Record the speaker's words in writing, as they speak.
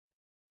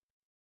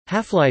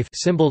Half-life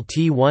symbol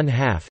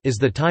T1/2 is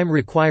the time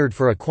required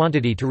for a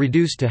quantity to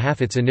reduce to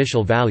half its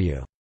initial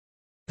value.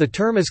 The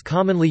term is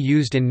commonly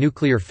used in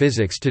nuclear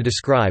physics to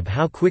describe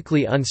how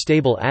quickly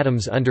unstable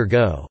atoms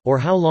undergo, or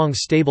how long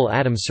stable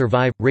atoms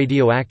survive,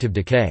 radioactive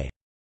decay.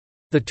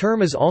 The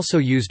term is also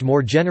used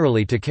more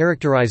generally to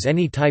characterize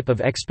any type of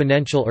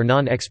exponential or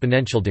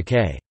non-exponential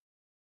decay.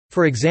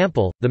 For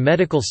example, the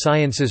medical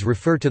sciences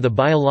refer to the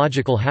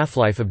biological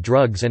half-life of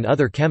drugs and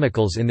other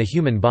chemicals in the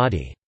human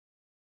body.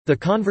 The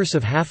converse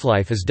of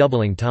half-life is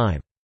doubling time.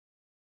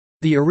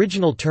 The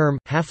original term,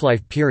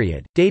 half-life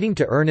period, dating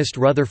to Ernest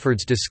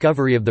Rutherford's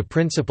discovery of the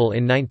principle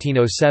in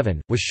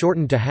 1907, was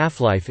shortened to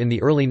half-life in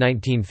the early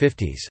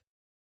 1950s.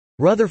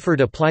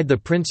 Rutherford applied the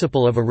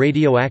principle of a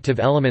radioactive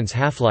element's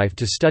half-life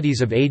to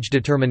studies of age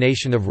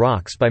determination of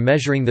rocks by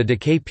measuring the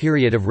decay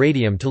period of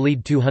radium to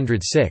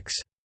lead-206.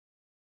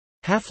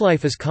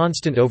 Half-life is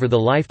constant over the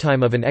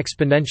lifetime of an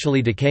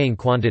exponentially decaying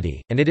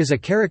quantity, and it is a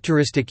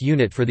characteristic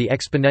unit for the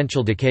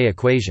exponential decay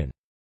equation.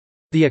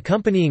 The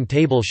accompanying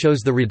table shows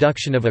the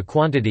reduction of a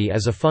quantity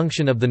as a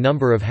function of the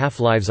number of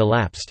half-lives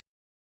elapsed.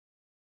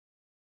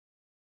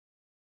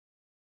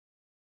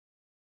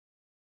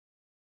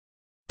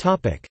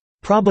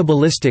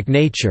 Probabilistic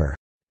nature.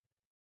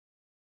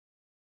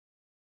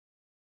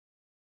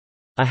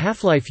 A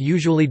half-life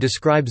usually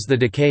describes the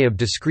decay of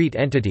discrete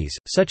entities,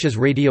 such as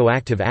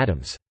radioactive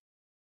atoms.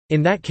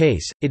 In that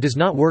case, it does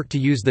not work to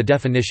use the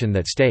definition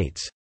that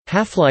states,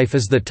 "Half-life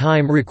is the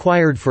time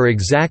required for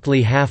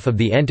exactly half of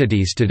the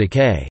entities to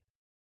decay."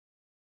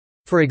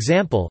 For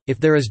example, if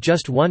there is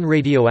just one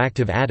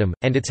radioactive atom,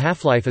 and its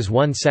half-life is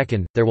 1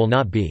 second, there will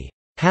not be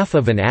half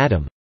of an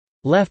atom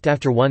left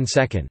after 1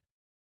 second.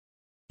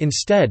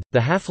 Instead,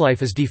 the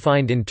half-life is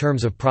defined in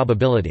terms of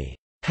probability.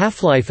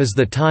 Half-life is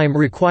the time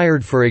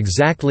required for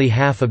exactly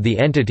half of the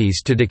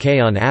entities to decay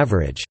on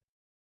average.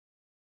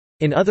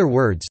 In other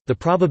words, the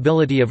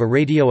probability of a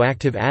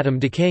radioactive atom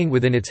decaying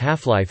within its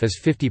half-life is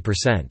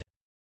 50%.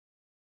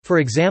 For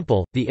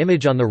example, the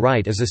image on the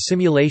right is a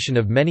simulation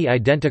of many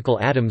identical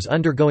atoms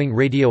undergoing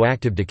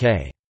radioactive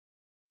decay.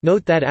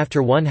 Note that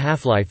after one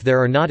half-life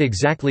there are not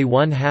exactly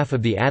 1/2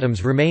 of the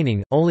atoms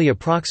remaining, only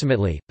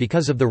approximately,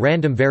 because of the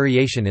random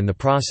variation in the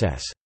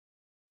process.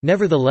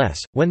 Nevertheless,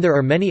 when there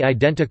are many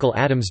identical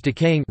atoms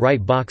decaying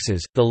right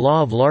boxes, the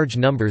law of large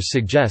numbers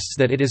suggests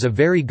that it is a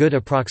very good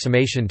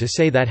approximation to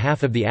say that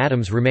half of the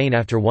atoms remain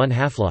after one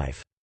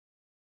half-life.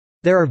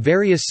 There are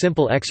various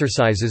simple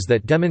exercises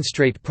that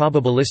demonstrate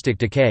probabilistic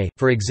decay,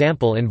 for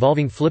example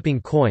involving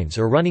flipping coins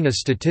or running a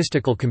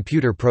statistical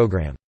computer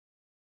program.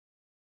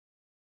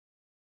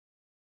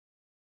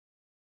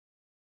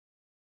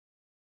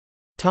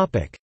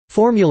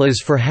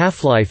 Formulas for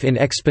half-life in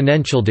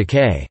exponential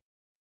decay.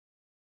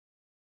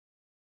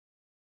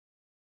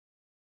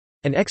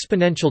 An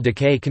exponential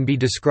decay can be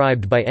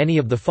described by any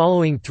of the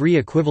following three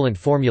equivalent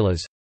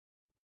formulas,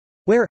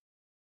 where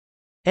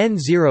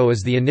n0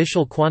 is the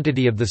initial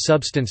quantity of the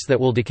substance that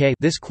will decay.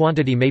 This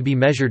quantity may be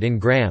measured in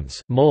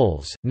grams,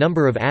 moles,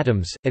 number of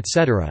atoms,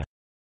 etc.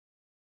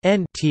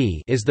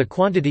 N(T) is the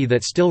quantity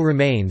that still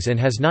remains and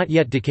has not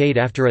yet decayed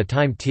after a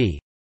time t.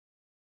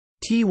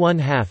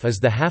 T1/2 is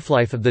the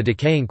half-life of the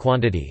decaying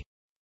quantity.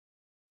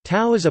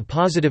 Tau is a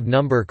positive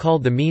number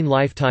called the mean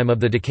lifetime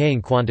of the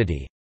decaying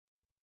quantity.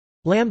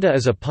 Lambda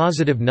is a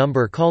positive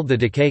number called the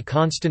decay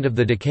constant of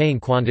the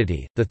decaying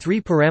quantity. The three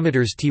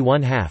parameters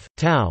T1/2,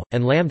 tau,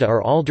 and lambda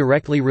are all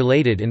directly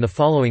related in the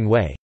following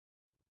way.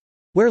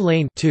 Where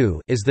ln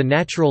 2 is the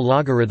natural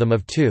logarithm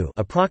of 2,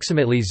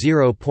 approximately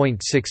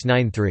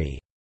 0.693.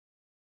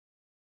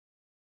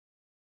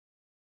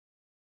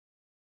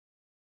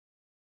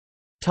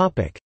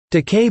 Topic: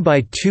 Decay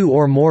by two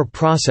or more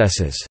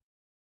processes.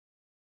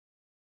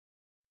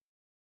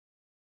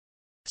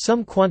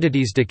 Some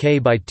quantities decay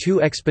by two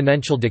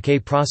exponential decay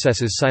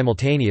processes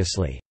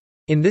simultaneously.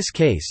 In this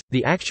case,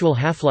 the actual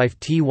half-life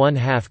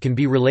T1/2 can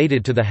be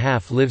related to the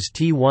half-lives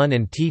T1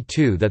 and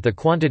T2 that the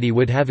quantity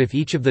would have if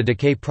each of the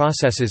decay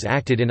processes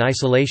acted in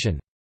isolation.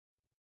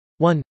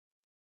 1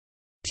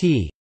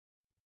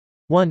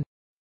 T1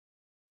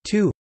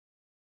 2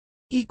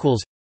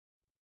 equals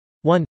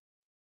 1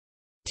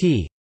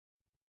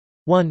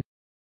 T1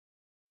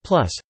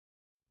 plus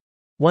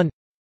 1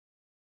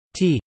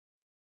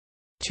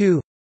 T2.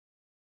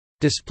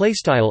 Display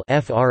style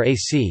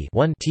frac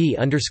 1 t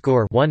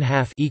underscore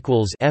 1/2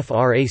 equals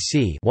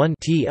frac 1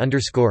 t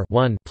underscore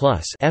 1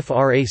 plus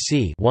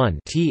frac 1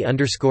 t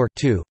underscore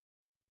 2.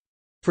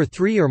 For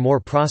three or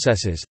more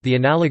processes, the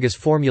analogous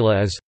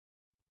formula is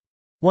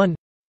 1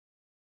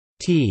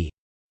 t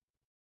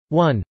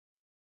 1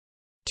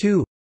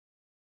 2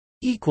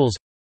 equals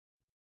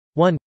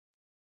 1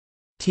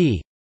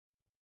 t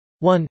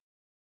 1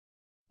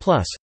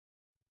 plus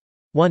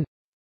 1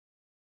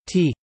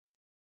 t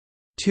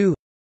 2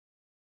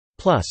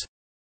 plus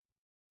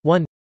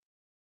 1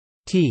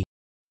 t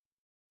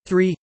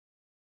 3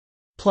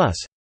 plus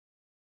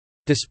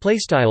Display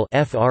style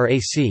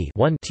frac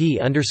 1 t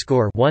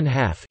underscore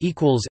 1/2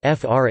 equals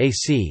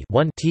frac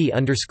 1 t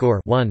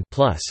underscore 1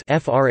 plus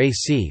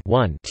frac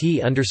 1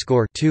 t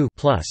underscore 2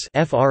 plus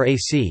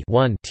frac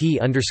 1 t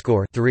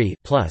underscore 3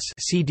 plus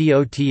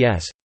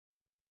cdots.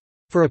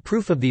 For a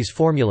proof of these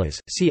formulas,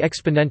 see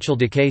exponential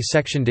decay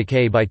section.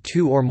 Decay by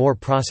two or more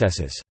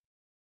processes.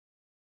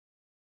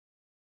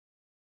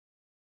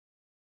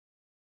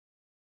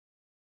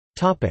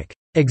 Topic: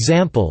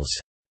 Examples.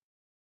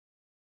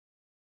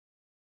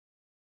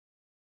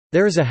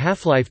 There is a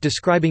half-life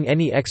describing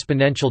any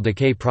exponential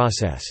decay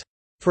process.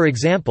 For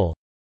example,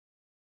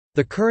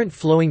 the current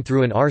flowing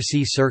through an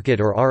RC circuit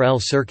or RL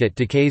circuit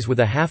decays with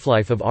a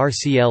half-life of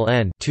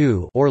RCln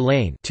 2 or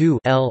lane 2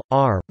 L,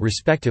 R,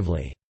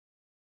 respectively.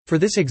 For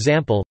this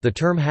example, the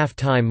term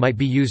half-time might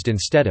be used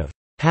instead of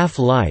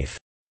half-life,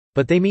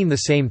 but they mean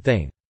the same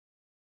thing.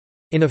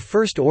 In a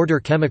first-order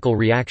chemical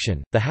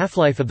reaction, the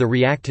half-life of the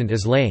reactant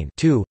is lane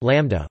 2,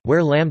 lambda,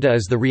 where lambda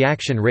is the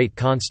reaction rate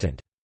constant.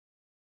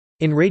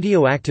 In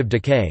radioactive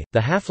decay,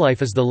 the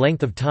half-life is the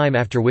length of time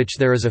after which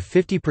there is a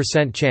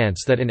 50%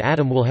 chance that an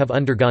atom will have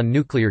undergone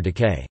nuclear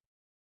decay.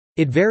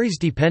 It varies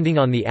depending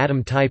on the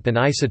atom type and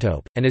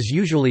isotope, and is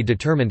usually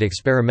determined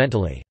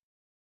experimentally.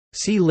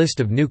 See list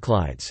of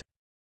nuclides.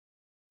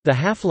 The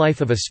half-life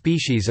of a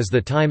species is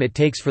the time it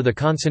takes for the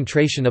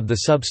concentration of the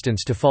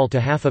substance to fall to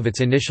half of its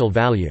initial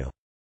value.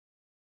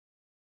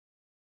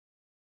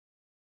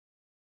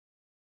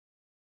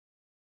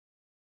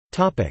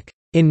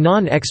 In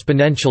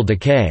non-exponential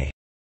decay,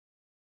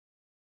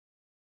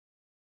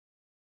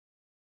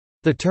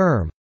 the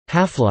term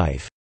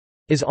half-life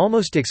is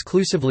almost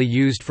exclusively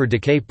used for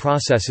decay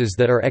processes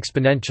that are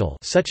exponential,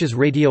 such as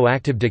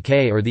radioactive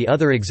decay or the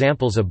other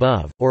examples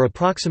above, or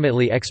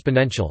approximately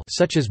exponential,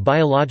 such as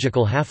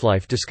biological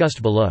half-life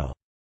discussed below.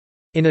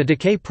 In a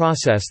decay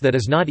process that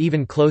is not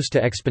even close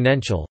to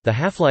exponential, the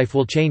half-life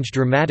will change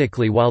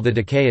dramatically while the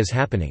decay is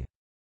happening.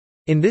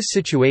 In this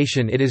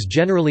situation, it is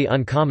generally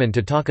uncommon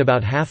to talk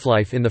about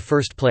half-life in the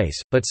first place,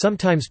 but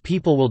sometimes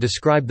people will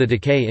describe the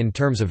decay in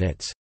terms of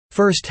its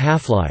first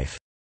half-life,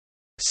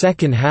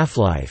 second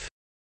half-life,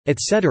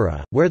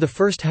 etc., where the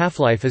first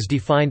half-life is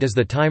defined as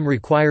the time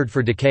required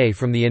for decay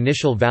from the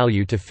initial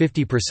value to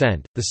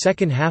 50%, the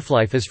second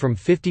half-life is from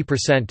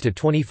 50% to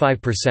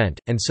 25%,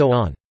 and so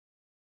on.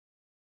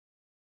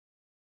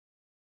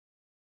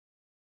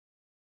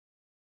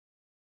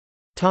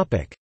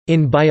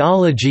 In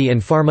biology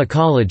and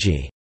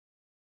pharmacology,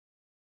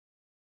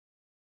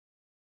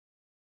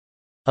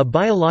 a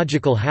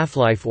biological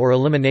half-life or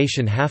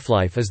elimination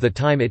half-life is the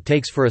time it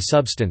takes for a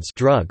substance,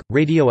 drug,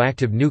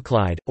 radioactive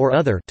nuclide, or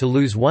other to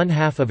lose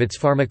one-half of its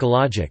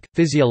pharmacologic,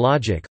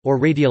 physiologic, or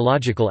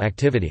radiological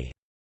activity.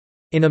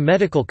 In a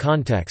medical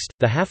context,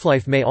 the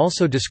half-life may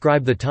also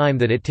describe the time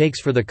that it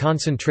takes for the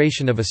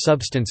concentration of a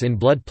substance in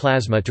blood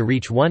plasma to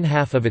reach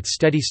one-half of its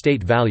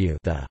steady-state value,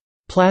 the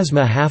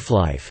plasma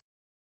half-life.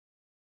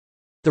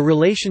 The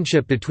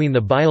relationship between the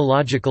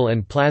biological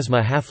and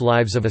plasma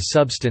half-lives of a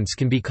substance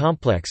can be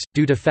complex,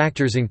 due to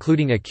factors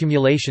including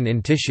accumulation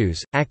in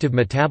tissues, active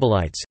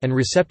metabolites, and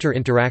receptor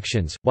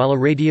interactions, while a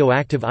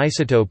radioactive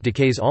isotope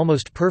decays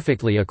almost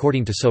perfectly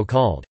according to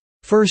so-called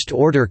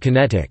first-order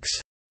kinetics,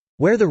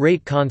 where the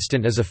rate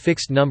constant is a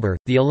fixed number.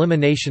 The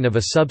elimination of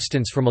a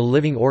substance from a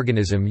living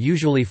organism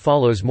usually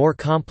follows more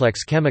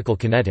complex chemical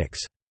kinetics.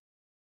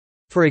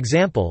 For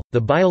example, the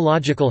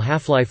biological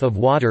half-life of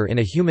water in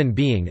a human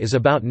being is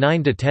about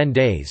 9 to 10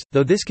 days,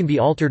 though this can be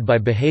altered by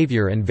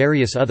behavior and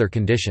various other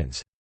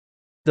conditions.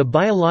 The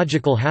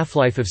biological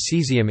half-life of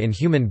cesium in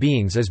human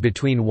beings is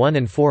between 1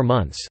 and 4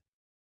 months.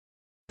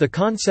 The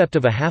concept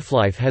of a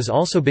half-life has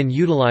also been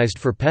utilized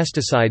for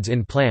pesticides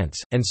in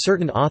plants, and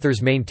certain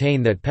authors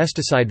maintain that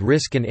pesticide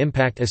risk and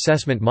impact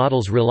assessment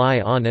models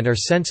rely on and are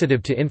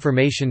sensitive to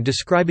information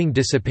describing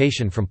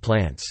dissipation from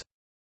plants.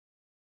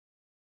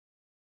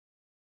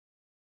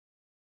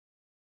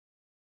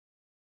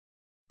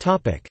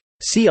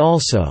 See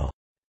also: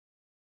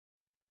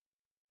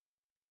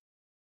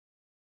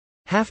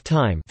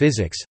 half-time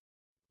physics,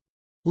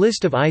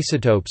 list of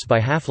isotopes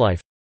by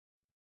half-life,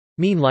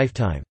 mean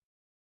lifetime.